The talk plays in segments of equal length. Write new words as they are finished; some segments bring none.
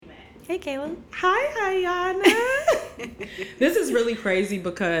Hey, Kayla. Hi, Iyanna. This is really crazy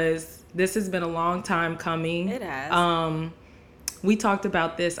because this has been a long time coming. It has. We talked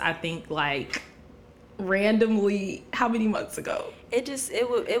about this, I think, like randomly, how many months ago? It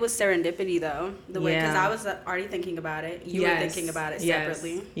was serendipity though, the way, because I was already thinking about it. You were thinking about it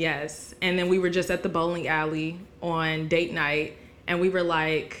separately. Yes. And then we were just at the bowling alley on date night, and we were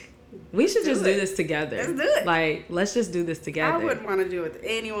like, we should just do this together. Let's do it. Like, let's just do this together. I wouldn't want to do it with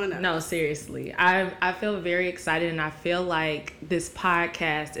anyone else. No, seriously. I feel very excited, and I feel like this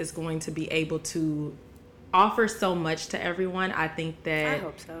podcast is going to be able to offer so much to everyone. I think that... I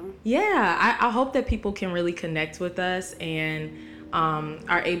hope so. Yeah. I hope that people can really connect with us and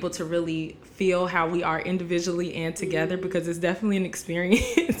are able to really feel how we are individually and together, because it's definitely an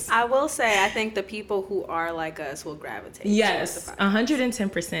experience. I will say, I think the people who are like us will gravitate. Yes,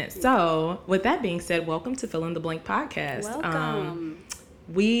 110%. So, with that being said, welcome to Fill in the Blank podcast. Welcome.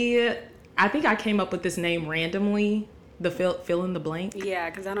 I think I came up with this name randomly, the fill in the blank.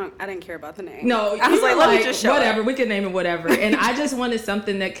 Yeah, because I didn't care about the name. No, I was like, let me just show whatever. up. We could name it whatever. And I just wanted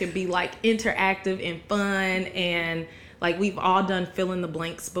something that could be like interactive and fun, and like we've all done fill in the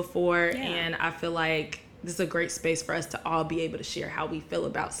blanks before, and I feel like this is a great space for us to all be able to share how we feel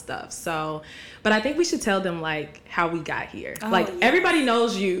about stuff. So, but I think we should tell them like how we got here. Everybody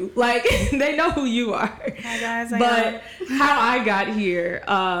knows you, like they know who you are. Hi guys, but how I got here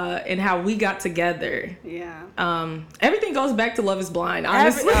and how we got together. Yeah. Everything goes back to Love Is Blind.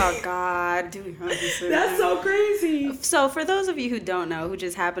 Honestly. Oh God, dude, that's so crazy. So for those of you who don't know, who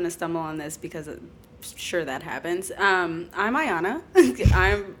just happened to stumble on this because sure that happens. I'm Iyanna.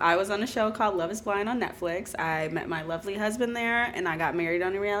 I was on a show called Love Is Blind on Netflix. I met my lovely husband there, and I got married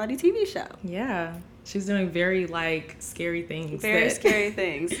on a reality TV show. Yeah. She's doing very like scary things. Very scary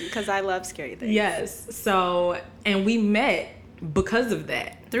things, because I love scary things. Yes. So, and we met because of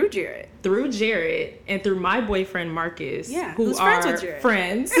that. Through Jared. And through my boyfriend Marcus. Yeah. Who's friends with Jared.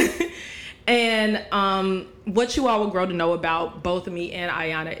 Friends. And what you all will grow to know about both me and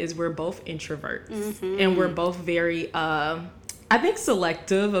Iyanna is we're both introverts. Mm-hmm. And we're both very, I think,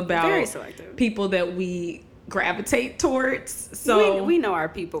 selective about people that we gravitate towards. So we know our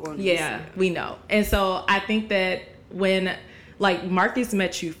people. We know. And so I think that when... like Marcus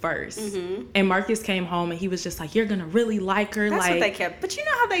met you first, and Marcus came home and he was just like, "You're gonna really like her." That's like, what they kept. But you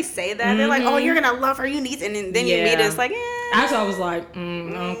know how they say that? They're like, "Oh, you're gonna love her. You need," and then you meet her. It's like, Actually, I was like,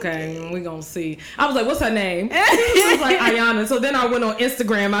 okay, we gonna see. I was like, "What's her name?" She was like, Iyanna. So then I went on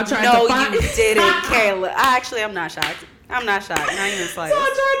Instagram. I tried to find. No, you didn't, Kayla. I'm not shocked. Not even slightest. So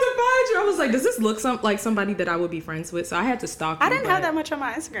I tried to find you. I was like, does this look like somebody that I would be friends with? So I had to stalk you. I didn't have that much on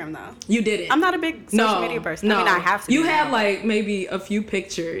my Instagram, though. You didn't? I'm not a big social media person. No. I mean, I have to. You had like maybe a few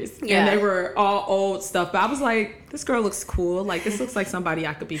pictures, and they were all old stuff. But I was like, this girl looks cool. Like, this looks like somebody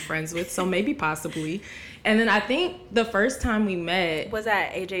I could be friends with. So maybe possibly. And then I think the first time we met was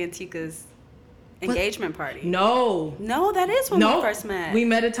at AJ and Tika's engagement party. No, that is when we first met. We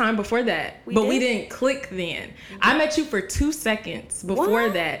met a time before that, we didn't click then. Mm-hmm. I met you for 2 seconds before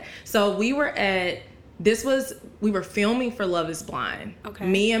that. So we were we were filming for Love Is Blind. Okay.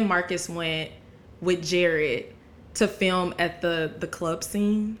 Me and Marcus went with Jared to film at the club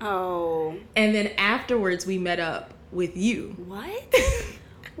scene. Oh. And then afterwards we met up with you. What?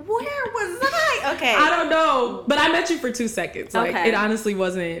 Where was I? Okay. I don't know. But I met you for 2 seconds. Like, it honestly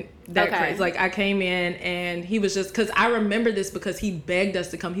wasn't that crazy. Like, I came in and he was just... because I remember this because he begged us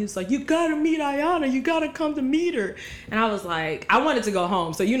to come. He was like, you gotta meet Iyanna. You gotta come to meet her. And I was like... I wanted to go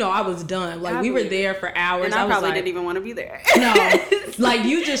home. So, I was done. Like, we were there for hours. And I probably didn't even want to be there. No. Like,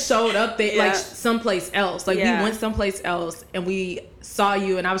 you just showed up there, like, someplace else. Like, we went someplace else and we saw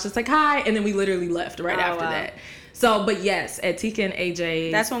you and I was just like, hi. And then we literally left after that. So, but yes, at Tika and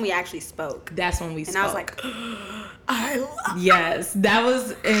AJ. That's when we actually spoke. That's when we spoke. And I was like, I love Yes, that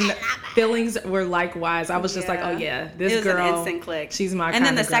was, and feelings were likewise. I was just like, oh yeah, this girl. It was an instant click. She's my kind And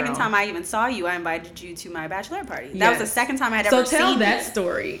then the of girl. second time I even saw you, I invited you to my bachelor party. That was the second time I had ever seen you. So tell that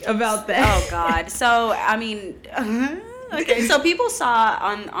story about that. Oh God. So, I mean... Okay, so people saw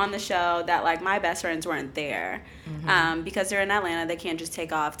on the show that like my best friends weren't there because they're in Atlanta. They can't just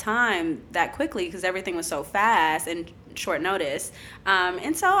take off time that quickly because everything was so fast and short notice.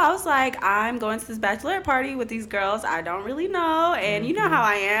 And so I was like, I'm going to this bachelorette party with these girls I don't really know, and you know how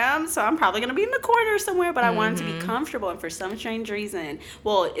I am, so I'm probably going to be in the corner somewhere, but I wanted to be comfortable, and for some strange reason,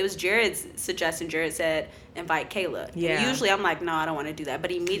 well, it was Jared's suggestion. Jared said, invite Kayla. Yeah. And usually I'm like, no, I don't want to do that.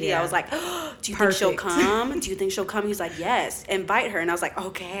 But immediately I was like, oh, do you think she'll come? Do you think she'll come? He was like, yes, invite her. And I was like,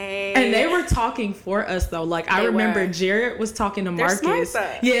 okay. And they were talking for us though. Like I remember Jared was talking to Marcus.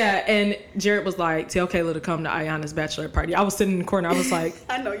 Smart. Yeah, and Jared was like, tell Kayla to come to Iyanna's bachelorette bachelorette party. I was sitting in the corner. I was like,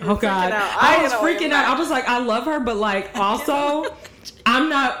 I know you're oh God. I was freaking out. I was like, I love her, but like also I'm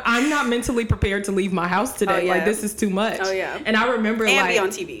not mentally prepared to leave my house today. Oh, yeah. Like this is too much. Oh yeah. And I remember and like be on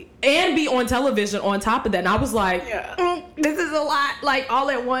TV. And be on television on top of that. And I was like, yeah. This is a lot, like all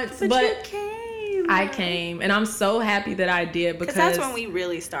at once. But you came. I came, and I'm so happy that I did because that's when we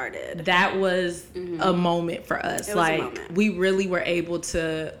really started. That was a moment for us. It was like a moment. We really were able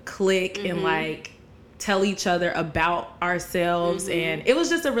to click and like tell each other about ourselves, and it was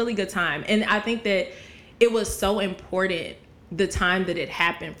just a really good time. And I think that it was so important the time that it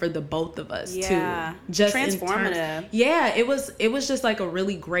happened for the both of us too. Just transformative. It was just like a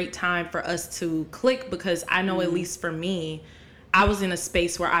really great time for us to click, because I know at least for me, I was in a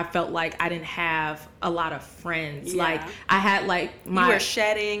space where I felt like I didn't have a lot of friends. Yeah. Like I had like you were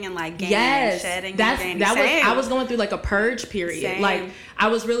shedding and like gaining, shedding and gaining. I was going through like a purge period. Same. Like I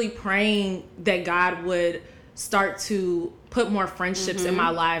was really praying that God would start to put more friendships in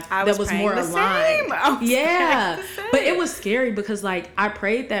my life that was more aligned. But it was scary because like I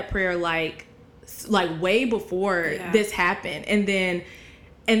prayed that prayer like way before this happened, and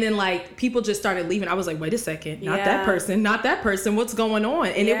then like people just started leaving. I was like, wait a second, not that person, what's going on?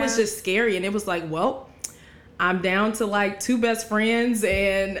 And it was just scary, and it was like, well, I'm down to like 2 best friends,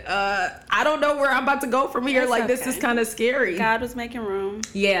 and I don't know where I'm about to go from here. Like this is kind of scary. God was making room.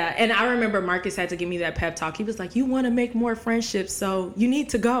 Yeah, and I remember Marcus had to give me that pep talk. He was like, you want to make more friendships, so you need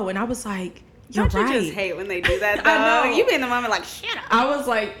to go. And I was like, you're right. Don't you just hate when they do that, though? I know. You be in the moment like, shut up. I was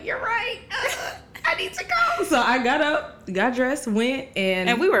like, you're right. I need to go. So I got up, got dressed, went,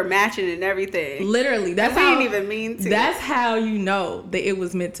 and we were matching and everything. Literally, that's we how. Didn't even mean to. That's how you know that it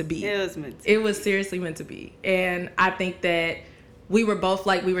was meant to be. It was meant to. It was seriously meant to be, and I think that we were both,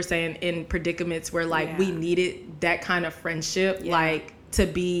 like we were saying, in predicaments where like we needed that kind of friendship, like to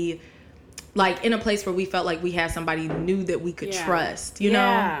be like in a place where we felt like we had somebody new that we could trust, you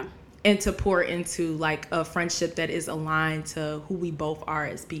know. And to pour into like a friendship that is aligned to who we both are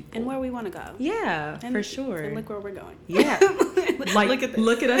as people and where we want to go. Yeah, and, for sure. And look where we're going. Yeah, like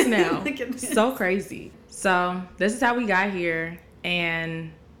look at us now. Look at this. So crazy. So this is how we got here,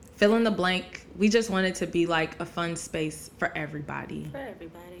 and fill in the blank. We just wanted to be like a fun space for everybody. For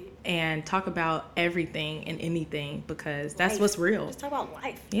everybody. And talk about everything and anything, because that's what's real. Just talk about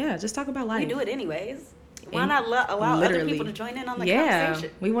life. Yeah, just talk about life. We do it anyways. Why not allow other people to join in on the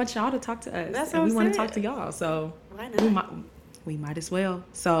conversation? We want y'all to talk to us. That's and we want to saying. talk to y'all. So why not? We might as well.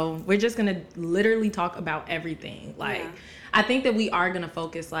 So we're just gonna literally talk about everything. Like I think that we are gonna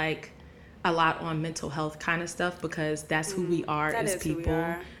focus like a lot on mental health kind of stuff, because that's who we are as people. Who we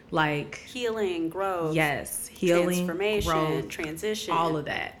are. Like healing, growth. Yes, healing, transformation, growth, transition, all of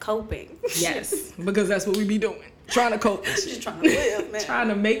that. Coping. Yes, because that's what we be doing. Trying to cope. Just trying to live, man. Trying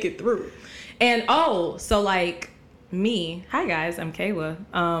to make it through. And so like me, hi guys, I'm Kayla.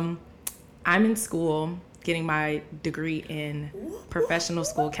 I'm in school getting my degree in professional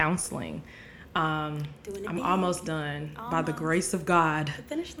school counseling. I'm almost done by the grace of God. The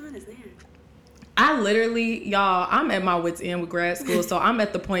finish line is there. I literally, y'all, I'm at my wit's end with grad school, so I'm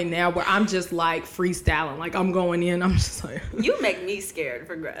at the point now where I'm just like freestyling. Like I'm going in, I'm just like. You make me scared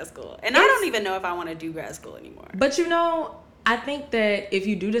for grad school. And I don't even know if I want to do grad school anymore. But you know, I think that if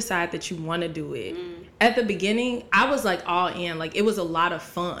you do decide that you want to do it, at the beginning, I was like all in. Like it was a lot of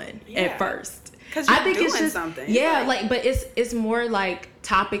fun at first. Because I think it's just something. Yeah, like but it's more like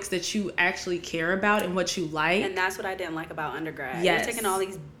topics that you actually care about and what you like. And that's what I didn't like about undergrad. You're taking all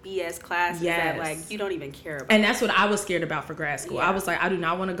these BS classes that like you don't even care about. And that's what I was scared about for grad school. I was like, I do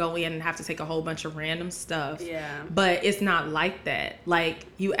not want to go in and have to take a whole bunch of random stuff. Yeah. But it's not like that. Like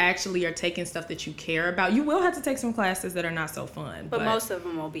you actually are taking stuff that you care about. You will have to take some classes that are not so fun. But most of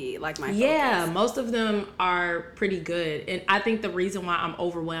them will be like my focus. Yeah, most of them are pretty good. And I think the reason why I'm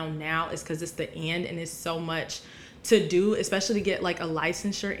overwhelmed now is because it's the end and it's so much to do, especially to get like a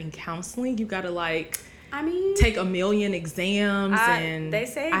licensure in counseling. You gotta like take a million exams, and they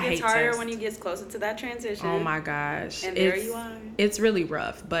say it gets harder when you get closer to that transition. Oh my gosh. And there you are. It's really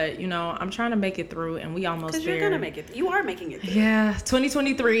rough, but you know, I'm trying to make it through, and we almost there. Because you're gonna make it. You are making it through. Yeah,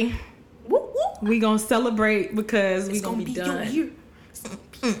 2023. Whoop, whoop. We gonna celebrate because we gonna be done.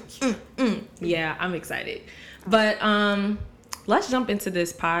 Yeah, I'm excited. But let's jump into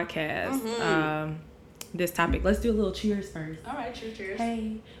this podcast. This topic. Let's do a little cheers first. All right, cheers.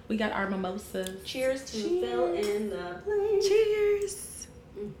 Hey, we got our mimosas. Cheers to fill in the blank. Cheers.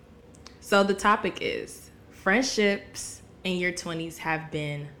 So the topic is friendships in your 20s have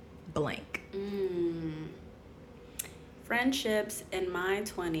been blank. Friendships in my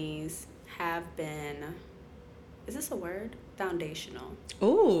 20s have been, is this a word? Foundational.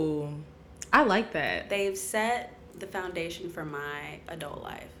 Ooh, I like that. They've set the foundation for my adult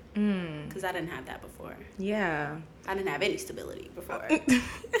life. Because I didn't have that before. Yeah. I didn't have any stability before.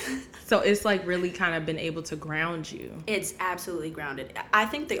 So it's like really kind of been able to ground you. It's absolutely grounded. I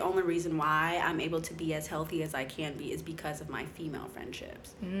think the only reason why I'm able to be as healthy as I can be is because of my female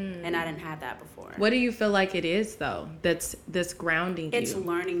friendships. And I didn't have that before. What do you feel like it is, though, that's grounding you? It's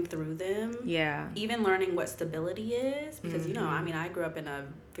learning through them. Yeah. Even learning what stability is. Because, you know, I mean, I grew up in a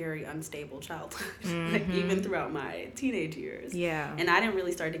very unstable childhood. Like, even throughout my teenage years. Yeah. And I didn't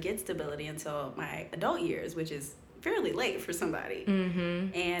really start to get stability until my adult years, which is fairly late for somebody.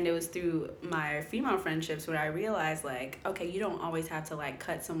 And it was through my female friendships when I realized, like, okay, you don't always have to, like,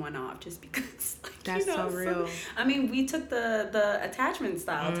 cut someone off just because, like, that's, you know, so real. I mean, we took the attachment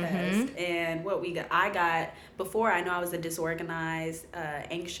style test, and I got before, I know I was a disorganized,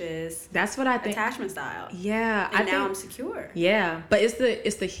 anxious. That's what I think. Attachment style. Yeah. And now I'm secure. Yeah. But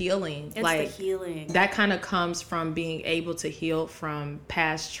it's the healing. It's like, the healing. That kind of comes from being able to heal from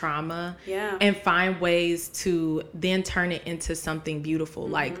past trauma. Yeah. And find ways to then turn it into something beautiful,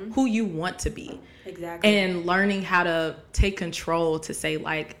 like who you want to be. Exactly. And learning how to take control to say,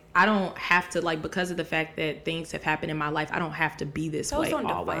 like, I don't have to, like, because of the fact that things have happened in my life, I don't have to be this way always. Those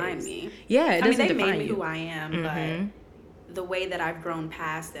don't define me. Yeah, it doesn't define you. They made me who I am, but the way that I've grown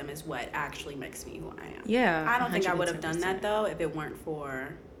past them is what actually makes me who I am. Yeah. I don't think I would have done that, though, if it weren't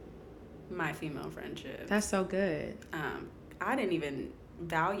for my female friendships. That's so good. I didn't even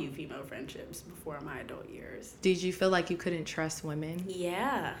value female friendships before my adult years. Did you feel like you couldn't trust women?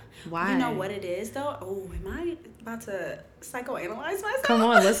 Yeah. Why? You know what it is, though? Oh, am I about to psychoanalyze myself? Come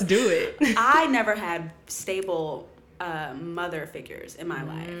on, let's do it. I never had stable mother figures in my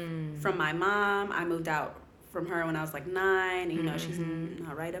life. From my mom, I moved out from her when I was like 9. And, you know, she's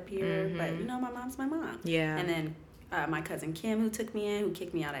not right up here. But, you know, my mom's my mom. Yeah. And then my cousin Kim, who took me in, who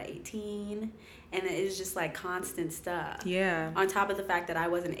kicked me out at 18. And it was just like constant stuff. Yeah. On top of the fact that I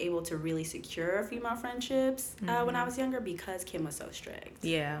wasn't able to really secure female friendships when I was younger because Kim was so strict.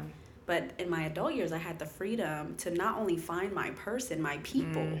 Yeah. But in my adult years, I had the freedom to not only find my person, my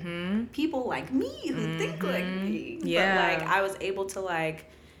people, people like me who think like me. Yeah. But like I was able to,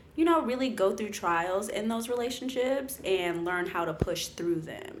 like, you know, really go through trials in those relationships and learn how to push through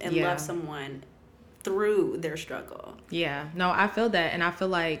them and love someone through their struggle. Yeah. No, I feel that. And I feel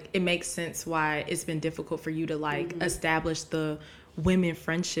like it makes sense why it's been difficult for you to, like, establish the women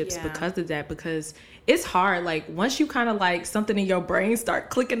friendships because of that. Because it's hard. Like, once you kind of, like, something in your brain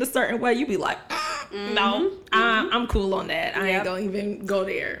start clicking a certain way, you be like, no, I'm cool on that. I ain't gonna even go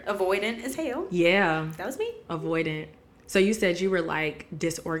there. Avoidant as hell. Yeah. That was me. Avoidant. So you said you were, like,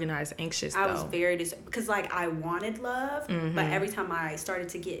 disorganized, anxious, though. I was very because, like, I wanted love, but every time I started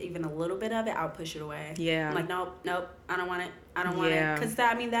to get even a little bit of it, I would push it away. Yeah. I'm like, nope, I don't want it. I don't want it. Because,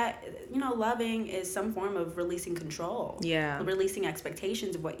 that, you know, loving is some form of releasing control. Yeah. Releasing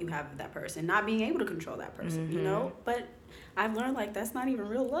expectations of what you have of that person, not being able to control that person, you know? But I've learned, like, that's not even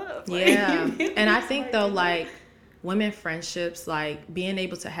real love. Like, yeah. And I think, though, like, women friendships, like being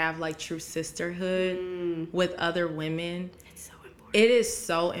able to have, like, true sisterhood with other women, it's so important. It is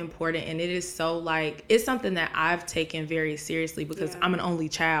so important. And it is so, like, it's something that I've taken very seriously because I'm an only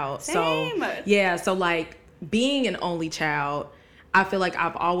child. Same. So like being an only child, I feel like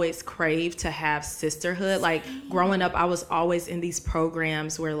I've always craved to have sisterhood. Like, growing up, I was always in these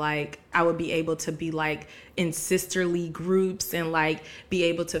programs where, like, I would be able to be, like, in sisterly groups and, like, be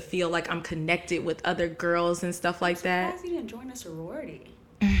able to feel like I'm connected with other girls and stuff like that. I'm surprised you didn't join a sorority.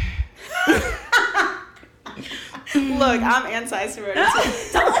 Look, I'm anti-sorority.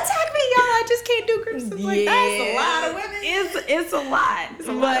 Don't attack me, y'all. I just can't do groups like that. It's a lot of women. It's a lot. It's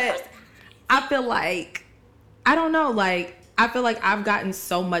a lot of I feel like, I don't know, like, I feel like I've gotten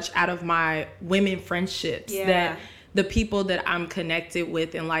so much out of my women friendships that the people that I'm connected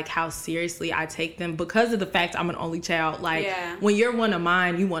with and, like, how seriously I take them because of the fact I'm an only child. Like, when you're one of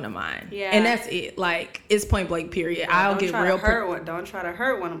mine, you one of mine. Yeah. And that's it. Like, it's point blank, period. I'll get real. Don't try to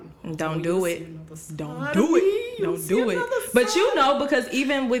hurt one. Don't do it. Don't do it. Don't do it. But you know, because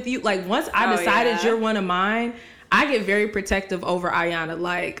even with you, like, once I decided you're one of mine, I get very protective over Iyanna.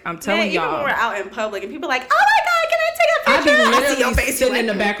 Like, I'm telling y'all. Even when we're out in public and people are like, oh my God, can I take a picture? I be literally sitting in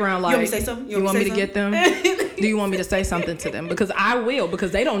the background like, you want me to say something? You want me to get them? Do you want me to say something to them? Because I will,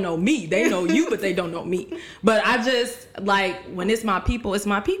 because they don't know me. They know you, but they don't know me. But I just, like, when it's my people, it's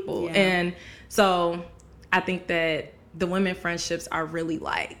my people. Yeah. And so I think that the women friendships are really,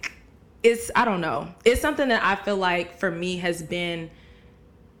 like, I don't know. It's something that I feel like for me has been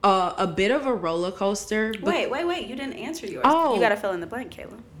a bit of a roller coaster. Wait. You didn't answer yours. Oh. You got to fill in the blank,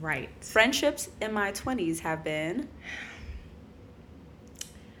 Kayla. Right. Friendships in my 20s have been...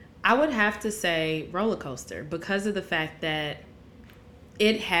 I would have to say roller coaster, because of the fact that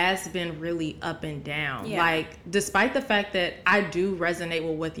it has been really up and down. Yeah. Like, despite the fact that I do resonate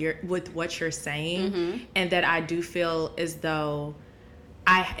with what you're saying, and that I do feel as though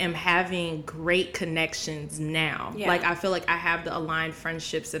I am having great connections now. Yeah. Like, I feel like I have the aligned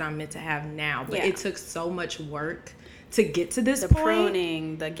friendships that I'm meant to have now. But it took so much work to get to this point. The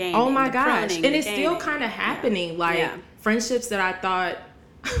pruning, the gaining. Oh my gosh. Pruning, and it's still kind of happening. Like, friendships that I thought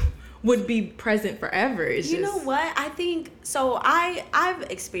would be present forever. It's know what? I think, so I've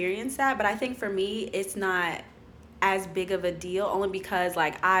experienced that, but I think for me, it's not as big of a deal, only because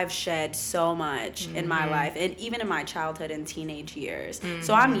like I've shed so much in my life, and even in my childhood and teenage years.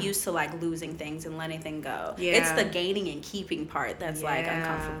 So I'm used to like losing things and letting things go. Yeah. It's the gaining and keeping part that's like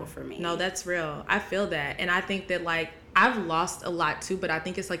uncomfortable for me. No, that's real. I feel that. And I think that like I've lost a lot too, but I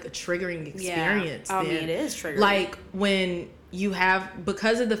think it's like a triggering experience. I mean, it is triggering. Like when you have,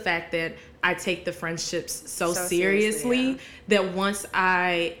 because of the fact that I take the friendships so seriously, that once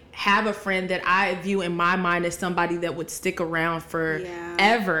I have a friend that I view in my mind as somebody that would stick around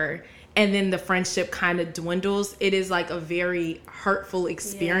forever, and then the friendship kind of dwindles, it is like a very hurtful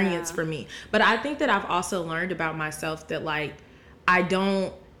experience for me. But I think that I've also learned about myself that like I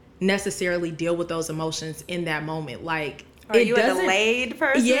don't necessarily deal with those emotions in that moment. Like, are you a delayed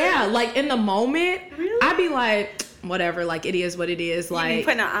person? Yeah, like in the moment, I'd be like, whatever, like it is what it is. Like,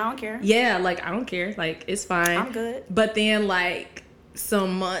 putting out, I don't care. Yeah, like I don't care. Like it's fine. I'm good. But then like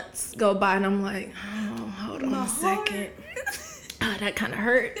some months go by and I'm like, oh, hold on a second. Oh, that kind of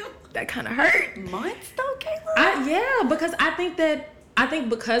hurt. That kind of hurt. Months though, Kayla? Because I think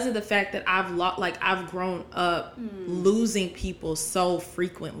because of the fact that I've grown up losing people so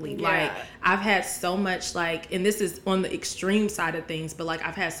frequently. Like I've had so much like, and this is on the extreme side of things, but like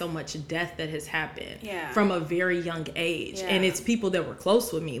I've had so much death that has happened from a very young age. And it's people that were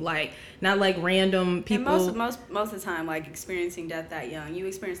close with me, like not like random people. And most of the time, like experiencing death that young, you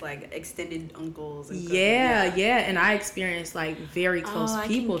experience like extended uncles and and I experienced like very close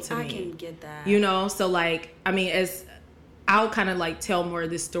people to me. I can get that. You know, so like I mean, as I'll kind of like tell more of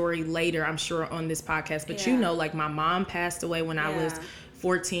this story later, I'm sure, on this podcast. But you know, like my mom passed away when I was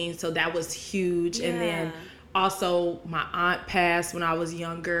 14, so that was huge. And then also my aunt passed when I was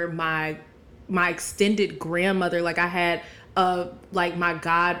younger. My extended grandmother, like I had like my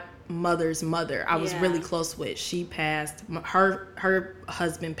godmother's mother, I was really close with. She passed. Her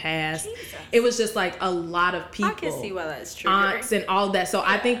husband passed. Jesus. It was just like a lot of people. I can see why that's true. Aunts and all that. So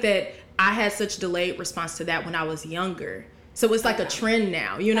I think that I had such delayed response to that when I was younger. So it's like a trend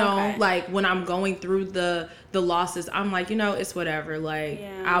now, you know, like when I'm going through the losses, I'm like, you know, it's whatever. Like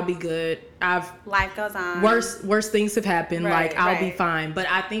I'll be good. Life goes on. Worse things have happened. Like I'll be fine. But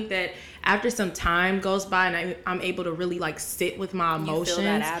I think that after some time goes by and I'm able to really like sit with my emotions, feel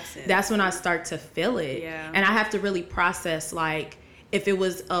that absence. That's when I start to feel it. And I have to really process like if it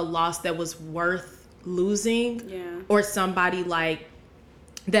was a loss that was worth losing or somebody like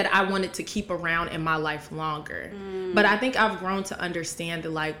that I wanted to keep around in my life longer. But I think I've grown to understand that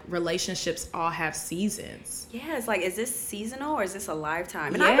like relationships all have seasons. Yeah, it's like, is this seasonal or is this a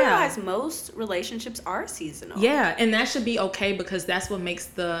lifetime? And I realize most relationships are seasonal. Yeah, and that should be okay, because that's what makes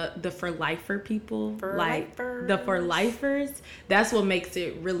the for lifer people, the for lifers, that's what makes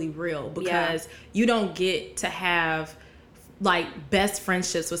it really real, because you don't get to have like best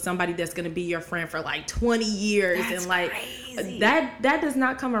friendships with somebody that's going to be your friend for like 20 years. That's and like crazy. That does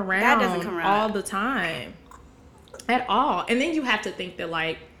not come around, all the time at all. And then you have to think that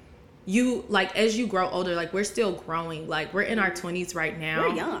like you, like as you grow older, like we're still growing, like we're in our 20s right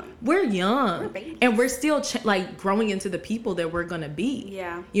now. We're young and we're still like growing into the people that we're going to be,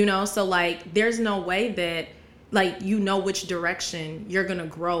 you know? So like there's no way that like, you know which direction you're going to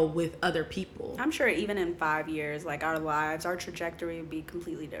grow with other people. I'm sure even in 5 years, like our lives, our trajectory would be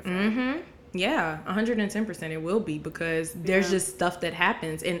completely different. Yeah, 110% it will be, because there's just stuff that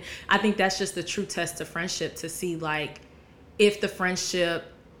happens. And I think that's just the true test of friendship, to see like if the friendship,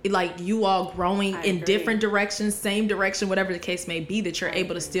 like you all growing in different directions, same direction, whatever the case may be, that you're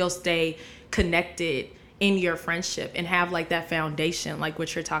able to still stay connected in your friendship and have like that foundation, like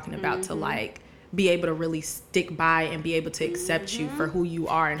what you're talking about, to like be able to really stick by and be able to accept you for who you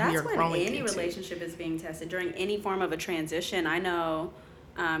are and who you're growing into. That's when any relationship is being tested, during any form of a transition. I know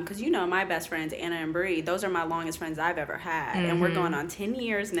because my best friends, Anna and Bree, those are my longest friends I've ever had. And we're going on 10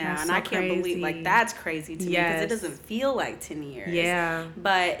 years now. That's and so I can't believe, like, that's crazy to me because it doesn't feel like 10 years. Yeah.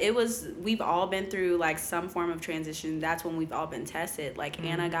 But we've all been through, like, some form of transition. That's when we've all been tested. Like,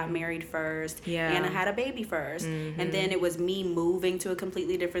 Anna got married first. Yeah. Anna had a baby first. And then it was me moving to a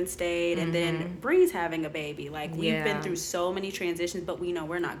completely different state. And then Bree's having a baby. Like, we've been through so many transitions, but we know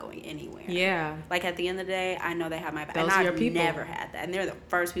we're not going anywhere. Yeah. Like, at the end of the day, I know they have my back. Those And are your I've people. never had that. And they're the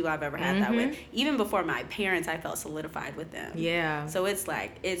first people I've ever had that with. Even before my parents, I felt solidified with them. Yeah. So it's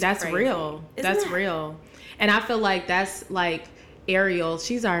like, that's crazy. Real. That's real. And I feel like that's like Ariel.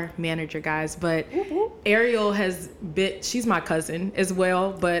 She's our manager, guys. But Ariel she's my cousin as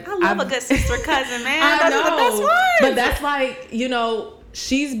well. But I love a good sister cousin, man. I Those are the best ones. But that's like,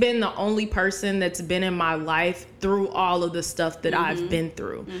 she's been the only person that's been in my life through all of the stuff that I've been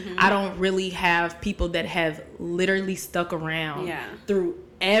through. I don't really have people that have literally stuck around through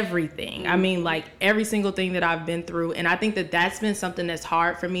everything. I mean, like, every single thing that I've been through. And I think that that's been something that's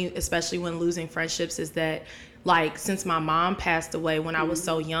hard for me, especially when losing friendships, is that, like, since my mom passed away when I was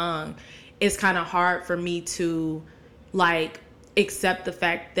so young, it's kind of hard for me to, like, accept the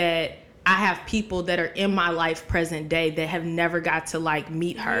fact that I have people that are in my life present day that have never got to, like,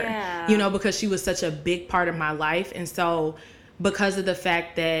 meet her, because she was such a big part of my life. And so because of the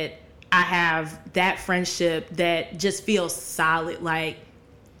fact that I have that friendship that just feels solid, like,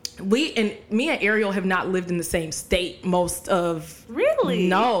 me and Ariel have not lived in the same state most of. Really?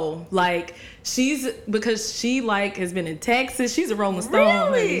 No, like, because she, like, has been in Texas. She's a Rolling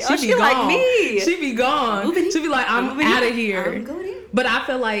Stone. Really? She be gone. Like me. She be gone. She be like, I'm out of here. I'm going. But I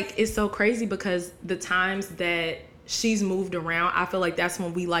feel like it's so crazy because the times that she's moved around, I feel like that's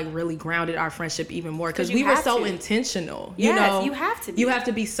when we, like, really grounded our friendship even more, because we were so intentional. Yes, you have to be. You have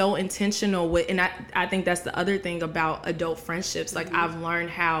to be so intentional with, and I think that's the other thing about adult friendships. Like, I've learned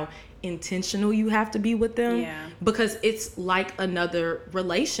how intentional you have to be with them, because it's like another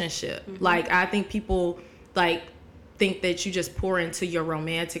relationship. Like, I think people, like, think that you just pour into your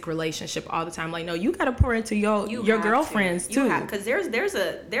romantic relationship all the time. Like, no, you got to pour into your girlfriends too. Because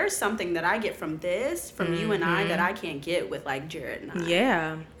there's something that I get from you and I that I can't get with, like, Jared and I.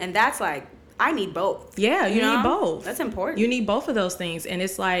 Yeah. And that's like, I need both. Yeah, you need both. That's important. You need both of those things. And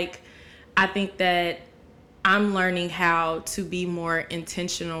it's like, I think that I'm learning how to be more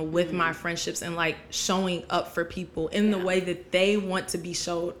intentional with my friendships and, like, showing up for people in the way that they want to be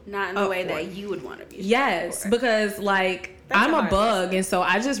showed. Not in the way that you would want to be. Yes, because, like, I'm a bug, and so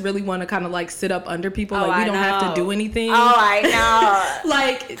I just really want to kind of, like, sit up under people. Like, we don't have to do anything. Oh, I know.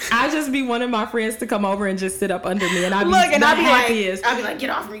 Like, I just be wanting my friends to come over and just sit up under me, and I'd be happiest. I'd be like, get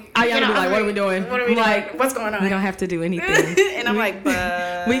off me. I'd be like, what are we doing? What are we doing? Like, what's going on? We don't have to do anything. And I'm like,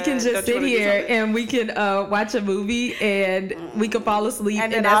 but we can just sit here and we can watch a movie and we can fall asleep,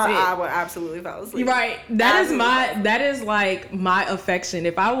 and that's it. I would absolutely fall asleep. Right. That is like my affection.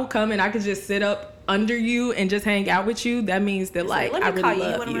 If I will come and I could just sit up under you and just hang out with you, that means that, like, I really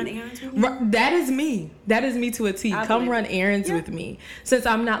love you. Run errands with me? That is me. That is me to a T. Come run errands with me. Since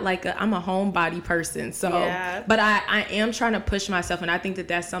I'm not like I'm a homebody person. So, but I am trying to push myself, and I think that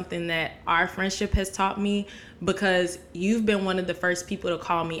that's something that our friendship has taught me, because you've been one of the first people to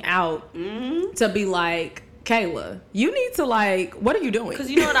call me out to be like, Kayla, you need to, like, what are you doing? Because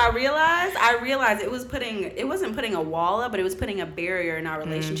you know what I realized? I realized it wasn't putting a wall up, but it was putting a barrier in our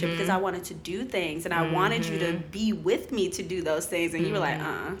relationship, because I wanted to do things, and I wanted you to be with me to do those things, and you were like,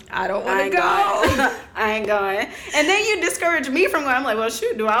 I don't want to go. I ain't going. And then you discouraged me from going. I'm like, well,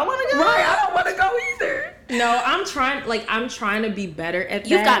 shoot, do I want to go? Right, I don't want to go either. No, I'm trying to be better at that.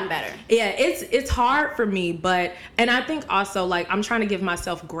 You've gotten better. Yeah, it's hard for me, and I think also, like, I'm trying to give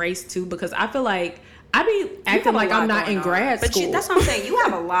myself grace too, because I feel like I be acting like I'm not in grad school. But that's what I'm saying. You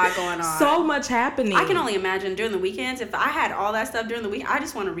have a lot going on. So much happening. I can only imagine during the weekends. If I had all that stuff during the week, I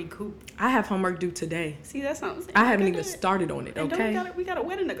just want to recoup. I have homework due today. See, that's what I'm saying. I haven't even started on it, okay? And we got a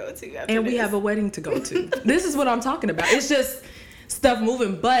wedding to go to after and we have a wedding to go to. This is what I'm talking about. It's just stuff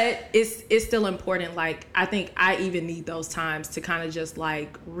moving, but it's still important. Like, I think I even need those times to kind of just,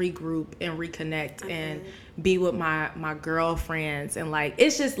 like, regroup and reconnect and be with my girlfriends, and, like,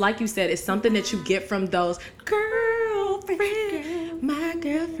 it's just like you said, it's something that you get from those my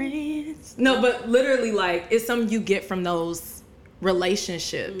girlfriends. No, but literally, like, it's something you get from those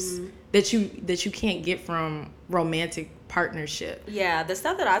relationships that you can't get from romantic partnership. Yeah, the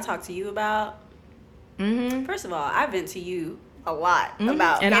stuff that I talk to you about. First of all, I vent to you a lot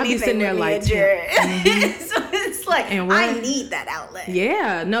about and I'll be sitting there like, Jared. So it's like, I need that outlet.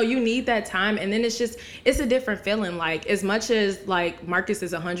 Yeah, no, you need that time, and then it's a different feeling. Like, as much as, like, Marcus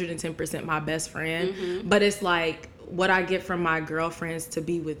is 110% my best friend, but it's like what I get from my girlfriends to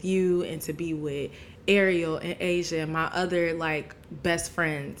be with you and to be with Ariel and Asia and my other like best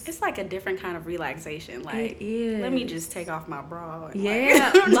friends. It's like a different kind of relaxation. Like, it is. Let me just take off my bra. And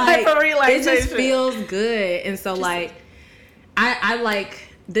yeah, like it just feels good. And so like, I like,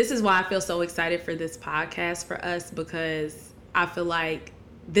 this is why I feel so excited for this podcast for us, because I feel like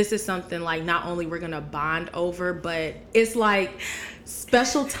this is something like not only we're gonna bond over, but it's like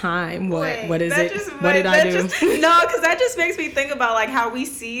special time. What is it? What did I do? No, because that just makes me think about like how we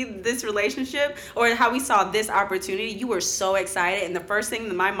see this relationship or how we saw this opportunity. You were so excited, and the first thing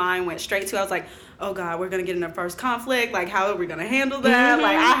that my mind went straight to, I was like, oh God, we're gonna get in our first conflict. Like, how are we gonna handle that?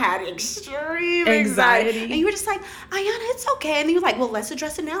 Like, I had extreme anxiety. And you were just like, Iyanna, it's okay. And you were like, well, let's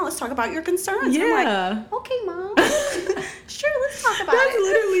address it now. Let's talk about your concerns. Yeah. I'm like, okay, Mom. Sure, let's talk about That's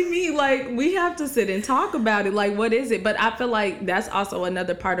literally me. Like, we have to sit and talk about it. Like, what is it? But I feel like that's also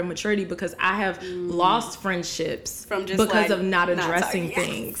another part of maturity, because I have lost friendships from just because like, of not addressing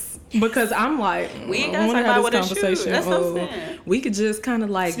things. Because I'm like, we ain't gotta talk about what it should. That's what I'm saying. We could just kind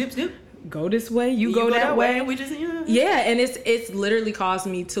of like snip. Go this way, you go that way. We just yeah, and it's literally caused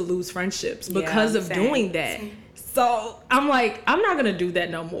me to lose friendships because of doing that. So I'm like, I'm not gonna do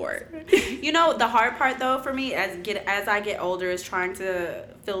that no more. You know, the hard part though for me as I get older is trying to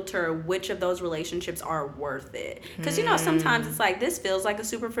filter which of those relationships are worth it. Because you know, sometimes it's like, this feels like a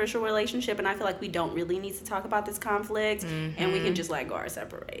superficial relationship, and I feel like we don't really need to talk about this conflict, and we can just like go our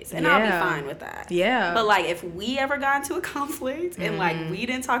separate ways, and I'll be fine with that. Yeah. But like, if we ever got into a conflict and like we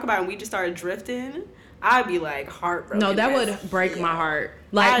didn't talk about it and we just started drifting, I'd be like heartbroken. No, that would break my heart.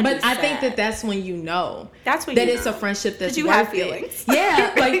 Like, but I think that that's when you know. That's when that you it's know. a friendship that's you worth have feelings. It.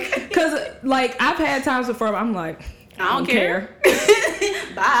 Yeah, like, because like I've had times before where I'm like, I don't care.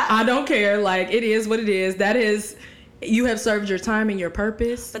 Bye. I don't care. Like, it is what it is. That is, you have served your time and your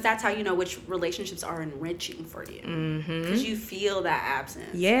purpose. But that's how you know which relationships are enriching for you. Because you feel that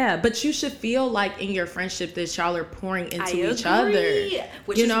absence. Yeah, but you should feel like in your friendship that y'all are pouring into each other.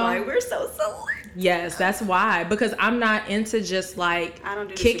 Which is why we're so similar. Yes, that's why. Because I'm not into just like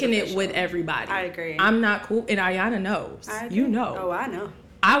kicking it with everybody. I agree. I'm not cool. And Iyanna knows. You know. Oh, I know.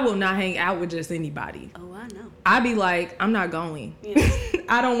 I will not hang out with just anybody. Oh, I know. I be like, I'm not going. Yeah.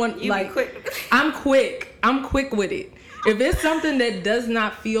 I don't want, you like, be quick. I'm quick. I'm quick with it. If it's something that does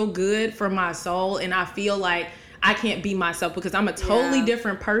not feel good for my soul, and I feel like I can't be myself because I'm a totally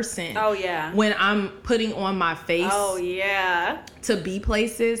different person. Oh, yeah. When I'm putting on my face. Oh, yeah. To be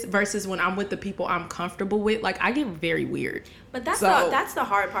places versus when I'm with the people I'm comfortable with. Like, I get very weird. But that's the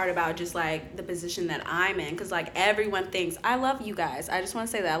hard part about just like the position that I'm in, because like everyone thinks I love you guys. I just want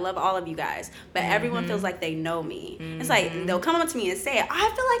to say that I love all of you guys, but everyone feels like they know me. It's like they'll come up to me and say, I feel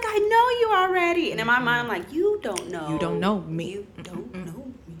like I know you already, and in my mind I'm like, you don't know. You don't know me. You don't know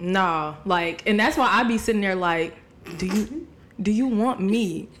me. No, like, and that's why I be sitting there like, do you want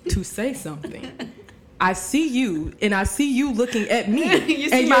me to say something? I see you, and I see you looking at me, and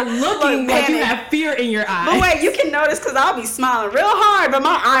you're looking like you have fear in your eyes. But wait, you can notice because I'll be smiling real hard, but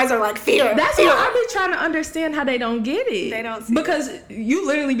my eyes are like fear. That's why I be trying to understand how they don't get it. They don't see because you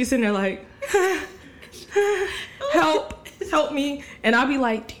literally be sitting there like, help me, and I'll be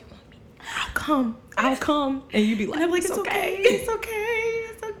like, do you want me? I'll come, and you be like, and I'm like, it's okay. It's okay.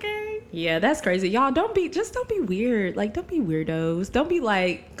 Yeah, that's crazy. Y'all, don't be weird. Like, don't be weirdos. Don't be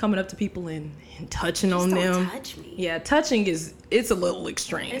like coming up to people and touching on them. Don't touch me. Yeah, touching it's a little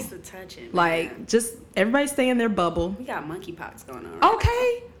extreme. It's the touching. Like, man. just everybody stay in their bubble. We got monkeypox going on. Right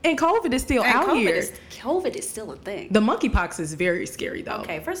okay. And COVID is still out here. COVID is still a thing. The monkeypox is very scary though.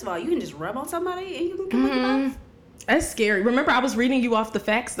 Okay, first of all, you can just rub on somebody and you can get monkeypox. That's scary. Remember, I was reading you off the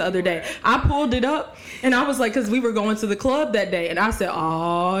facts the other day. I pulled it up, and I was like, because we were going to the club that day, and I said,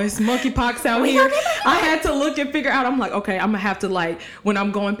 oh, it's monkeypox out here. I had to look and figure out. I'm like, okay, I'm going to have to, like, when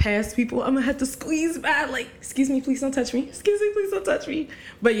I'm going past people, I'm going to have to squeeze by, like, excuse me, please don't touch me. Excuse me, please don't touch me.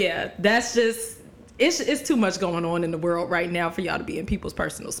 But, yeah, that's just... It's too much going on in the world right now for y'all to be in people's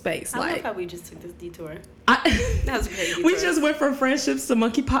personal space. I like, love how we just took this detour. That was a great detour. We just went from friendships to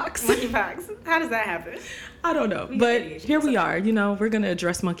monkeypox. Monkeypox. How does that happen? I don't know. But here we are. You know, we're going to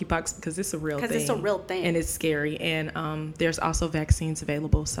address monkeypox because it's a real thing. Because it's a real thing. And it's scary. And there's also vaccines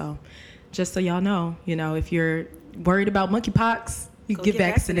available. So just so y'all know, you know, if you're worried about monkeypox, you get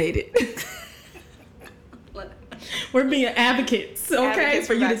vaccinated. We're being advocates, okay? Advocates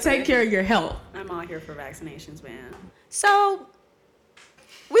for you to take care of your health. I'm all here for vaccinations, man. So,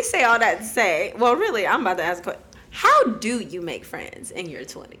 we say all that to say, well, really, I'm about to ask a question. How do you make friends in your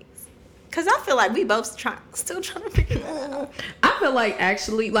 20s? Because I feel like we both still trying to figure that out. I feel like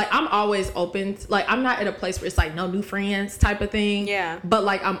actually, like, I'm always open. Like, I'm not at a place where it's like no new friends type of thing. Yeah. But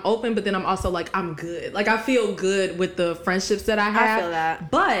like, I'm open, but then I'm also like, I'm good. Like, I feel good with the friendships that I have. I feel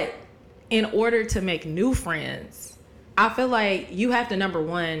that. But in order to make new friends, I feel like you have to, number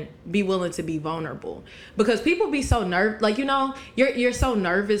one, be willing to be vulnerable, because people be so like, you know, you're so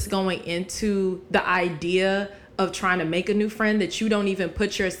nervous going into the idea of trying to make a new friend that you don't even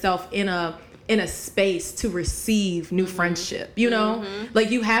put yourself in a space to receive new friendship, you know?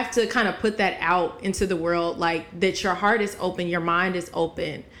 Like, you have to kind of put that out into the world, like, that your heart is open, your mind is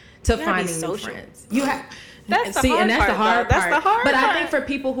open to finding new friends. You have that's the hard part. That's the hard part. But I think for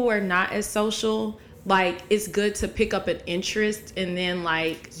people who are not as social, like, it's good to pick up an interest and then,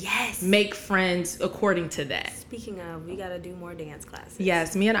 like, make friends according to that. Speaking of, we gotta do more dance classes.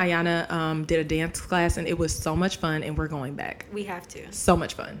 Yes, me and Iyanna did a dance class, and it was so much fun, and we're going back. We have to. So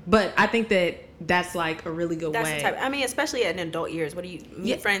much fun. But I think that's like a really good way. The type. I mean, especially in adult years. What do you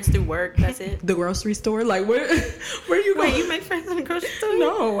meet friends through work? That's it. The grocery store. Like, where are you going? Wait, you make friends in the grocery store?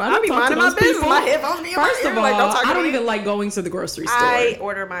 No, I'll be minding my business. My headphones be in my ear. First of all, like, don't talk I don't to me. even like going to the grocery store. I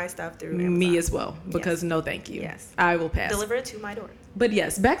order my stuff through Amazon. Me as well, because no, thank you. Yes, I will pass. Deliver it to my door. But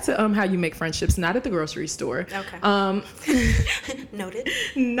yes, back to how you make friendships. Not at the grocery store. Okay. Noted.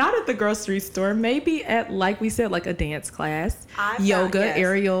 Not at the grocery store. Maybe at, like we said, like a dance class, yoga.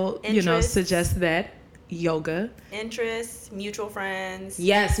 Ariel, suggests that. Yoga. Interests, mutual friends.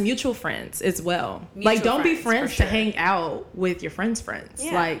 Yes, mutual friends as well. Like, don't be friends to hang out with your friends' friends.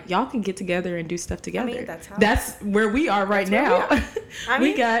 Yeah. Like, y'all can get together and do stuff together. I mean, that's where we are right now.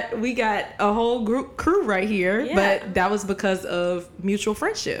 We got a whole crew right here, but that was because of mutual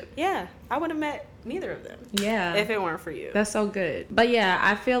friendship. Yeah, I would have met neither of them. Yeah, if it weren't for you. That's so good. But yeah,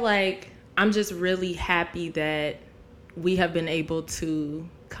 I feel like I'm just really happy that we have been able to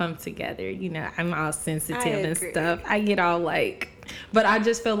come together. You know, I'm all sensitive and stuff. I get all like, but I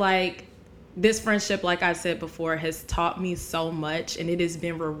just feel like this friendship, like I said before, has taught me so much, and it has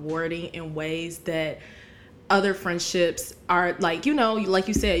been rewarding in ways that other friendships are, like, you know, like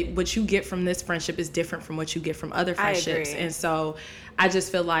you said, what you get from this friendship is different from what you get from other friendships. And so I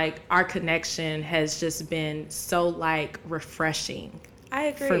just feel like our connection has just been so, like, refreshing. I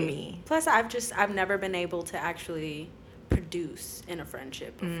agree. For me. Plus, I've never been able to actually produce in a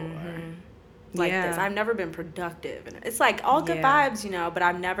friendship before. Like this. I've never been productive. And it's like all good vibes, you know, but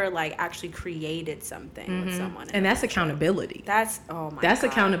I've never, like, actually created something with someone. And that's accountability. That's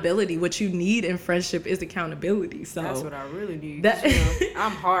accountability. What you need in friendship is accountability. So that's what I really need. You know,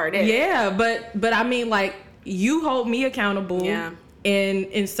 I'm hard at it. Yeah, but I mean, like, you hold me accountable. Yeah.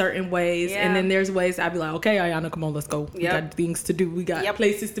 In certain ways, and then there's ways I'd be like, okay, Iyanna, come on, let's go. We got things to do. We got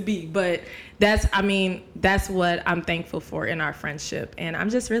places to be. But that's what I'm thankful for in our friendship, and I'm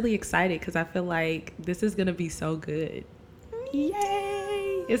just really excited because I feel like this is gonna be so good.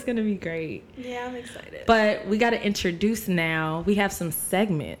 Yay! It's gonna be great. Yeah, I'm excited. But we got to introduce now. We have some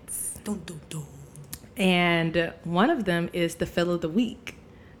segments, and one of them is the Fill of the Week.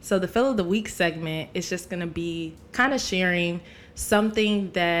 So the Fill of the Week segment is just gonna be kind of sharing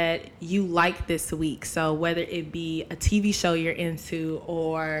something that you like this week. So whether it be a TV show you're into,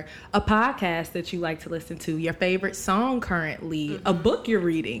 or a podcast that you like to listen to, your favorite song currently, a book you're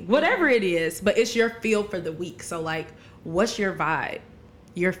reading, whatever it is, but it's your feel for the week. So, like, what's your vibe,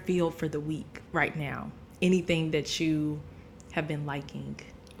 your feel for the week right now? Anything that you have been liking?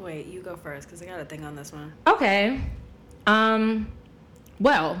 Wait, you go first because I got to think on this one. Okay.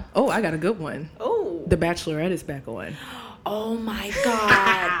 Well, I got a good one. Oh, The Bachelorette is back on. Oh my God.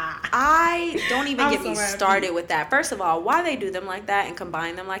 I don't even get me started with that. First of all, why they do them like that and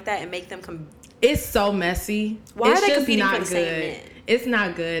combine them like that and make them it's so messy. Why it's are they just competing not for the good. same men? It's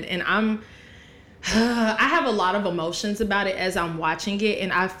not good. And I have a lot of emotions about it as I'm watching it,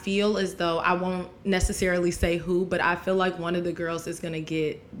 and I feel as though, I won't necessarily say who, but I feel like one of the girls is going to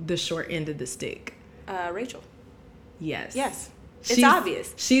get the short end of the stick. Rachel. Yes. It's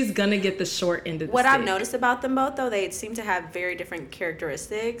obvious. She's going to get the short end of the stick. What I've noticed about them both, though, they seem to have very different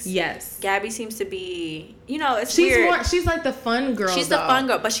characteristics. Yes. Gabby seems to be, you know, it's weird. She's like the fun girl, She's the fun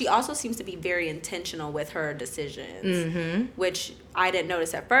girl, but she also seems to be very intentional with her decisions, which I didn't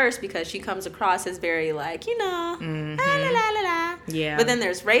notice at first because she comes across as very, like, you know, la la la la la. Yeah. But then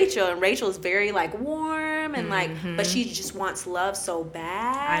there's Rachel, and Rachel's very, like, warm and, like, but she just wants love so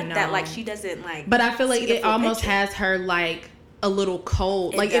bad that, like, she doesn't, like, but I feel like it almost has her, like, a little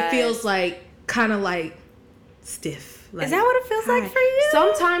cold. It feels like kind of like stiff. Like, is that what it feels like for you?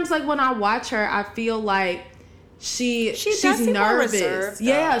 Sometimes, like, when I watch her, I feel like she's nervous.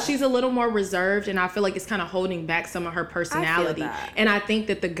 Yeah, she's a little more reserved, and I feel like it's kind of holding back some of her personality. And I think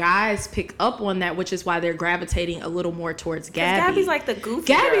that the guys pick up on that, which is why they're gravitating a little more towards Gabby. Gabby's like the goofy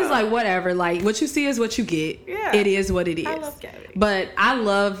Gabby's girl. Like, whatever. Like, what you see is what you get. Yeah. It is what it is. I love Gabby. But I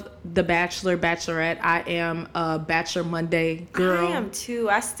love The Bachelor, Bachelorette. I am a Bachelor Monday girl. I am too.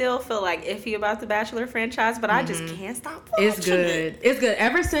 I still feel like iffy about the Bachelor franchise, but I just can't stop watching It's good. It's good.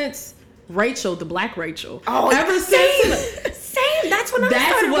 Ever since Rachel, the Black Rachel. Oh, ever since same. That's when I that's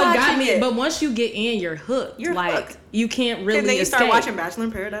started what got watching me. it. But once you get in, you're hooked. You're hooked. You can't really And then you escape. start watching Bachelor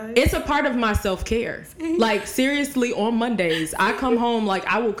in Paradise. It's a part of my self-care. Like, seriously, on Mondays, I come home, like,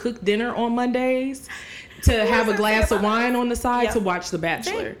 I will cook dinner on Mondays to have a glass of wine on the side to watch The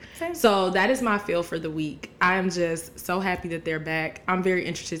Bachelor. Same. So that is my feel for the week. I am just so happy that they're back. I'm very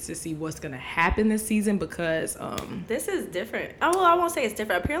interested to see what's going to happen this season because... this is different. Oh, well, I won't say it's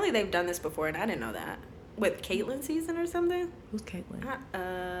different. Apparently, they've done this before, and I didn't know that. With Caitlyn's season or something? Who's Caitlyn?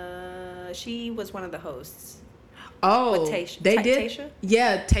 She was one of the hosts. Oh, With Tayshia. They did? Tayshia?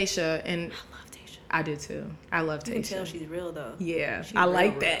 Yeah, Tayshia. And I love Tayshia. I do too. I love You can Tayshia. tell she's real, though. Yeah, She's I real,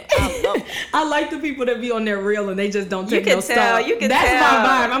 like real. that. I love it. I like the people that be on their reel and they just don't take can no tell, stuff. you can That's tell. my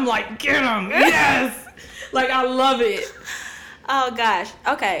vibe. I'm like, get them. Yes. Like, I love it. Oh, gosh.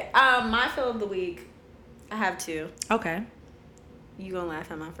 Okay. My fill of the week, I have two. Okay. You gonna laugh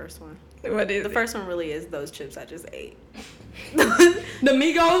at my first one. What is The first one really is those chips I just ate. The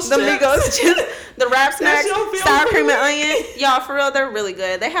Migos The chips? Migos chips, the wrap snacks, your feel sour for cream the and onion. Y'all, for real, they're really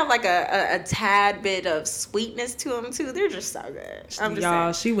good. They have like a tad bit of sweetness to them too. They're just so good. I'm just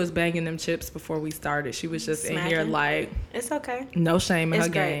Y'all, saying. she was banging them chips before we started. She was just in here Smacking. like, It's okay. no shame in It's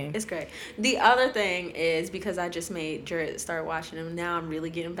her great. game. It's great. The other thing is because I just made Jared start watching them. Now I'm really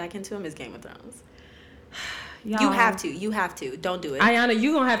getting back into them. Is Game of Thrones. Y'all, You have to. You have to. Don't do it. Ayanna,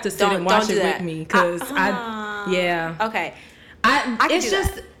 you gonna have to sit and watch do it with that. me because yeah. Okay. I can it's do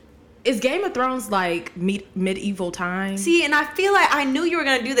just that. is Game of Thrones like medieval time? See, and I feel like I knew you were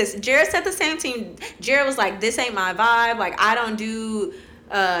gonna do this. Jared said the same thing. Jared was like, "This ain't my vibe. Like, I don't do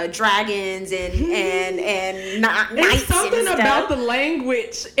dragons and knights It's something and stuff." about the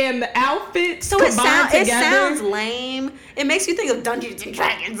language and the outfits So combined it together. sounds lame. It makes you think of Dungeons and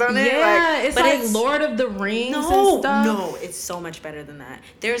Dragons on it. Yeah, it's but like Lord of the Rings and stuff. No, it's so much better than that.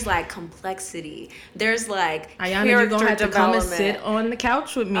 There's like complexity. There's like Ayanna, you're character gonna have to come and development. sit on the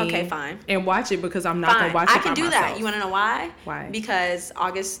couch with me. Okay, fine. And watch it because I'm not Fine. gonna watch it I by can do myself. that. You want to know why? Why? Because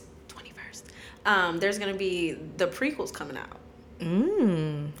August 21st, there's gonna be the prequels coming out.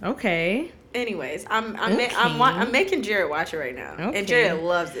 Okay. Anyways, I'm making Jared watch it right now, Okay. and Jared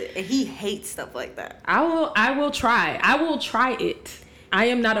loves it, and he hates stuff like that. I will try. I will try it. I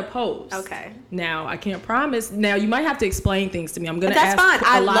am not opposed. Okay. Now I can't promise. Now you might have to explain things to me. I'm gonna. But that's ask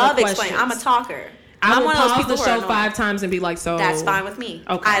fine. a lot love of explaining. I'm a questions. talker. I I'm will one of those pause people the who are show annoying. 5 times and be like, so. That's fine with me.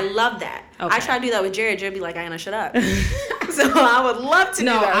 Okay. I love that. Okay. I try to do that with Jared. Jared be like, "Ayanna, shut up." So I would love to do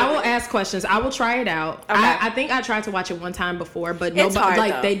No, that. I with will you. ask questions. I will try it out. Okay. I think I tried to watch it one time before, but It's nobody hard,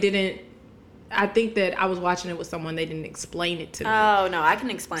 like though. they didn't. I think that I was watching it with someone. They didn't explain it to me. Oh no, I can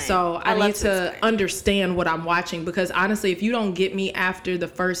explain. So I love need to explain. understand what I'm watching because honestly, if you don't get me after the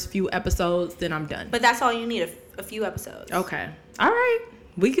first few episodes, then I'm done. But that's all you need, a few episodes. Okay. All right.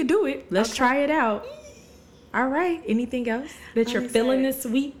 We could do it. Let's try it out. All right. Anything else that Let you're me feeling say- this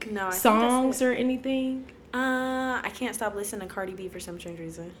week? No, I think that's Songs it. or anything? I can't stop listening to Cardi B for some strange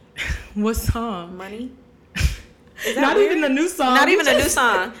reason. What song? Money. Is that Not weird? even a new song. Not even a new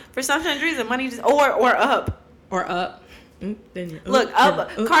song. For some strange reason, Money just or Up. Or Up. Look, Up.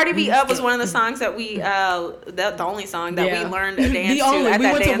 Cardi B Up was one of the songs that we the only song that we learned to dance the only. to at We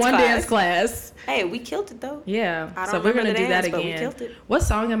that went dance to one class. dance class. Hey, we killed it though. Yeah. I don't So we're remember gonna the do that dance, but we again. killed it. What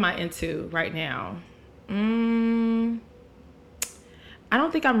song am I into right now? I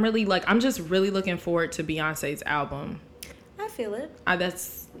don't think I'm really I'm just really looking forward to Beyonce's album. I feel it.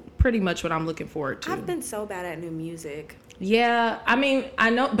 That's pretty much what I'm looking forward to. I've been so bad at new music. Yeah, I mean, I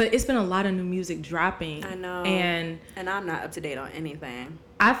know, but it's been a lot of new music dropping. I know. And I'm not up to date on anything.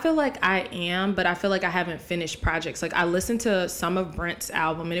 I feel like I am, but I feel like I haven't finished projects. Like, I listened to some of Brent's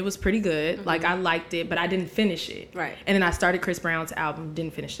album, and it was pretty good. Mm-hmm. Like, I liked it, but I didn't finish it. Right. And then I started Chris Brown's album,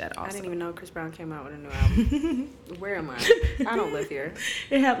 didn't finish that also. I didn't even know Chris Brown came out with a new album. Where am I? I don't live here.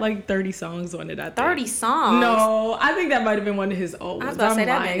 It had like 30 songs on it, I think. 30 songs? No, I think that might have been one of his old I was ones. about to say I'm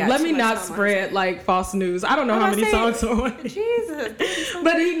that lying. man got Let too me much not time on spread his like false news. I don't know I'm how about many to say, songs are on it. Jesus.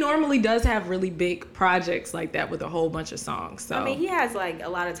 But he normally does have really big projects like that with a whole bunch of songs. So I mean, he has like a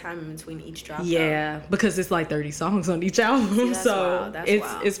lot of time in between each drop. yeah, because it's like 30 songs on each album. See, that's so wild. That's it's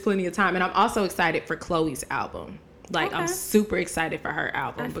wild. it's plenty of time. And I'm also excited for Chloe's album. Like, I'm super excited for her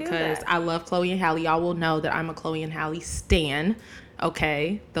album because I love Chloe and Halle. Y'all will know that I'm a Chloe and Halle stan.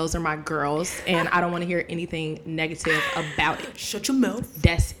 Okay, those are my girls, and I don't want to hear anything negative about it. Shut your mouth.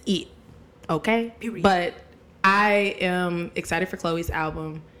 That's it. Okay? Period. But I am excited for Chloe's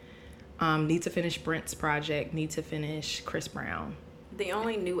album. Need to finish Brent's project. Need to finish Chris Brown. The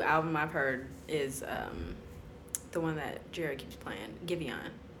only new album I've heard is the one that Jared keeps playing, Giveon.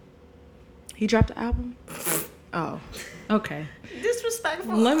 He dropped an album? Oh, okay.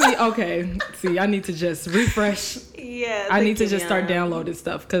 Disrespectful. Okay. See, I need to just refresh. Yeah. I need to just start downloading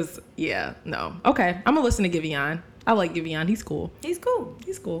stuff because, no. Okay, I'm going to listen to Giveon. I like Giveon. He's cool. He's cool.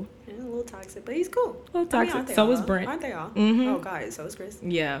 He's cool. He's a little toxic, but he's cool. A little toxic. I mean, so is Brent. Aren't they all? Mm-hmm. Oh, God. So is Chris.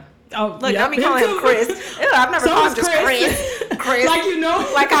 Yeah. Oh, look, yeah. I mean, calling him Chris. Ew, I've never called him just Chris. Chris. Like, you know.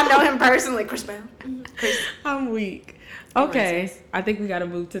 Like I know him personally. Chris Brown. Chris. I'm weak. Okay. I think we got to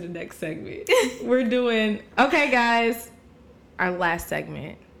move to the next segment. We're doing, okay, guys. Our last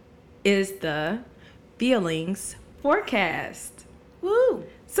segment is the feelings forecast. Woo.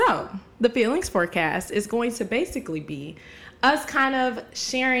 So, the feelings forecast is going to basically be us kind of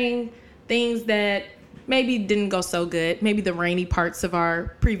sharing things that maybe didn't go so good, maybe the rainy parts of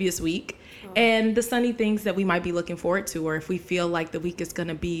our previous week, and the sunny things that we might be looking forward to, or if we feel like the week is going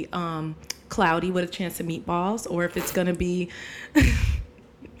to be cloudy with a chance of meatballs, or if it's going to be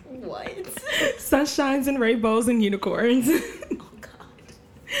what? sunshines and rainbows and unicorns. Oh, God.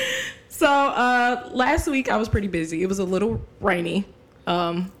 So, last week I was pretty busy. It was a little rainy.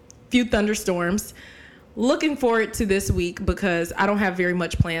 Few thunderstorms. Looking forward to this week because I don't have very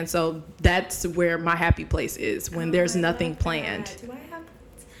much planned. So that's where my happy place is when there's nothing planned. Do I have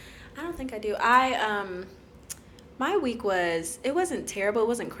plans? I don't think I do. My week it wasn't terrible. It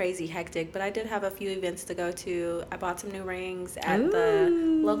wasn't crazy hectic, but I did have a few events to go to. I bought some new rings at the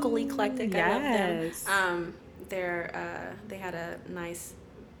local Eclectic. Yes. I love them. They had a nice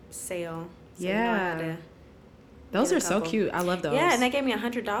sale. So yeah. Those are so cute. I love those. Yeah, and they gave me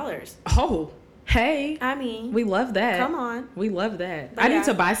 $100. Oh, hey. I mean, we love that. Come on. We love that. But I need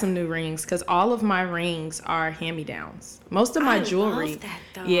to buy some new rings because all of my rings are hand-me-downs. Most of my jewelry. I love that,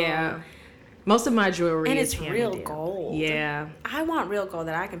 though. Yeah. Most of my jewelry and is it's real gold. Yeah. I want real gold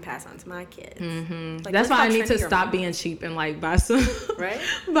that I can pass on to my kids. Mm-hmm. Like, that's why I need to stop being cheap and like buy some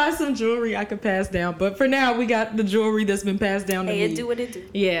buy some jewelry I can pass down. But for now, we got the jewelry that's been passed down to me. It do what it do.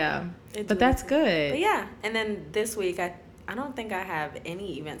 Yeah. But that's good. But yeah. And then this week, I don't think I have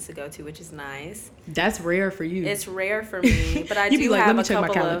any events to go to, which is nice. That's rare for you. It's rare for me, but I do have a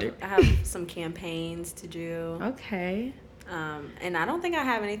couple of. I have some campaigns to do. Okay. And I don't think I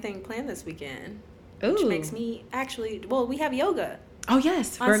have anything planned this weekend. Ooh. Which makes me we have yoga. Oh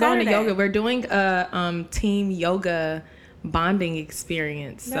yes, we're Saturday. going to yoga. We're doing a team yoga bonding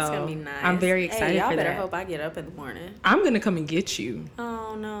experience. That's so gonna be nice. I'm very excited y'all for better that. Hope I get up in the morning. I'm gonna come and get you.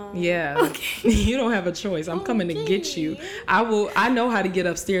 Oh no. Yeah. Okay. You don't have a choice. I'm coming to get you. I know how to get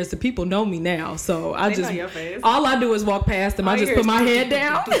upstairs. The people know me now, so they know your face. All I do is walk past them. I just put my head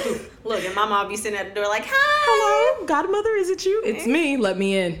down. Look, and my mom be sitting at the door like, "Hi, hello, godmother, is it you? It's me. Let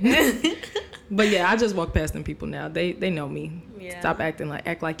me in." But yeah, I just walk past them people now. They know me. Yeah. Stop act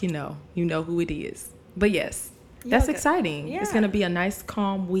like you know who it is. But yes. That's exciting. Yeah. It's going to be a nice,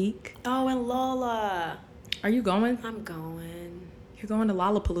 calm week. Oh, and Lola. Are you going? I'm going. You're going to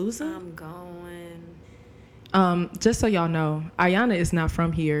Lollapalooza? I'm going. Just so y'all know, Iyanna is not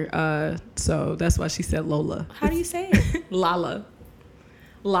from here, so that's why she said Lola. How do you say it? Lollapalooza.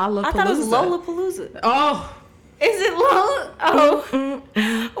 I thought it was Lollapalooza. Oh. Is it Lola? Oh.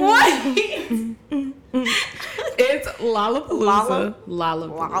 What? It's Lollapalooza.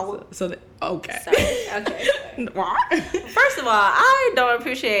 Lollapalooza. So, okay. Sorry. Okay. First of all, I don't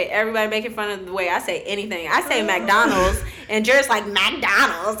appreciate everybody making fun of the way I say anything. I say McDonald's, and Jared's like,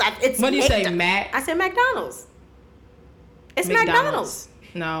 McDonald's. What do you say, Mac? I say McDonald's. It's McDonald's.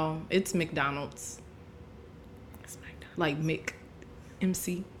 No, it's McDonald's. It's McDonald's. Like Mick.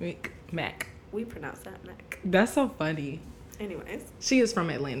 MC. Mick. Mac. We pronounce that Mac. That's so funny. Anyways. She is from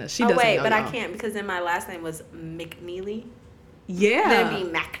Atlanta. She doesn't wait, know but y'all. I can't because then my last name was McNeely. Yeah. Then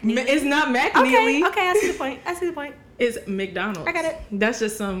it'd be McNeely. It's not McNeely. Okay, I see the point. It's McDonald's. I got it. That's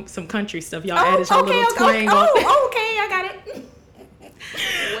just some country stuff. Y'all added your little twang on. Okay, I got it.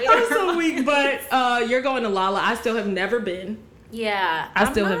 I'm so weak, but you're going to Lala. I still have never been. Yeah.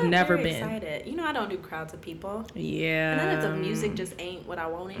 I still have never been. Excited. You know, I don't do crowds of people. Yeah. And then if the music just ain't what I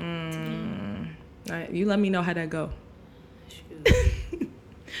want it to be. All right, you let me know how that go. Shoot.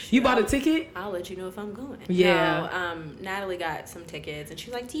 You bought a ticket? I'll let you know if I'm going. Yeah. No, Natalie got some tickets, and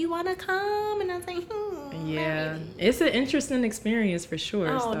she's like, "Do you want to come?" And I was like, Yeah. It's an interesting experience for sure.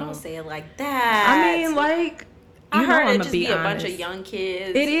 Oh, so. don't say it like that. I mean, like, I heard it just be a bunch of young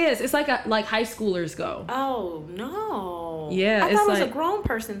kids. It is. It's like high schoolers go. Oh no. Yeah, I thought it was a grown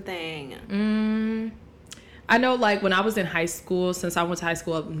person thing. I know, like when I was in high school, since I went to high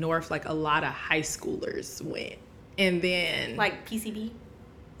school up north, like a lot of high schoolers went, and then like PCB.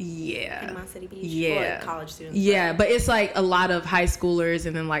 Yeah. In my city beach. Yeah. Or college students. Yeah, but it's like a lot of high schoolers,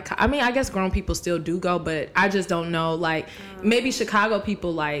 and then like, I mean, I guess grown people still do go, but I just don't know, like maybe Chicago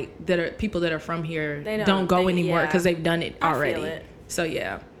people that are from here don't go anymore because they've done it already. I feel it. So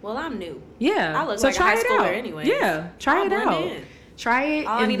yeah. Well, I'm new. Yeah. I look like a high schooler anyway. Yeah. Try it out. Try it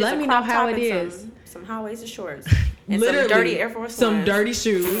and let me know how it is. Some high-waisted shorts. And some dirty Air Force Ones. Some dirty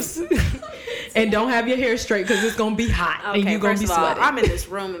shoes. And don't have your hair straight because it's going to be hot and you're going to be sweating. I'm in this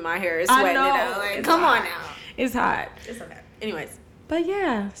room and my hair is sweating. I know. Like, come on now. It's hot. It's okay. Anyways. But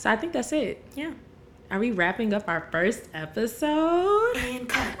yeah, so I think that's it. Yeah. Are we wrapping up our first episode? And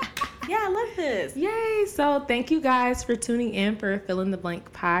cut. Yeah, I love this. Yay. So thank you guys for tuning in for Fill in the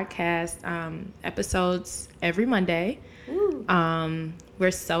Blank podcast episodes every Monday. Ooh.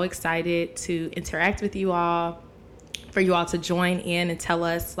 We're so excited to interact with you all, for you all to join in and tell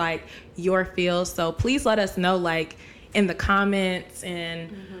us like your feels. So please let us know, like in the comments and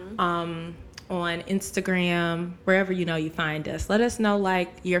on Instagram, wherever you find us. Let us know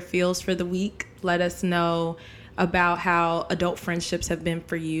like your feels for the week. Let us know about how adult friendships have been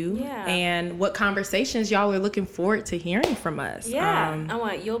for you, and what conversations y'all are looking forward to hearing from us.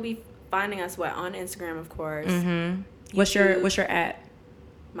 Yeah, you'll be finding us on Instagram, of course. What's your at?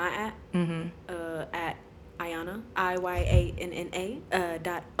 My at? At Iyanna, Iyanna,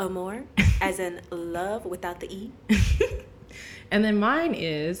 .amor, as in love without the E. And then mine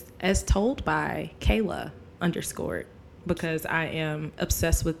is as told by Kayla _ because I am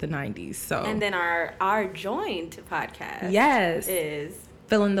obsessed with the 90s. So. And then our joint podcast is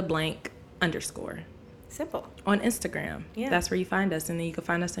Fill in the Blank _ Simple. On Instagram. Yeah. That's where you find us. And then you can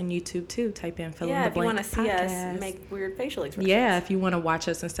find us on YouTube too. Type in Fill in the Blank podcast. If you want to see us make weird facial expressions. Yeah, if you want to watch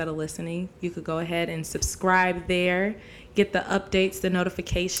us instead of listening, you could go ahead and subscribe there. Get the updates, the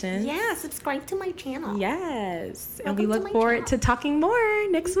notifications. Yeah, subscribe to my channel. Yes. And we look forward to talking more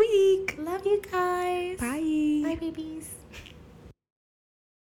next week. Love you guys. Bye. Bye, babies.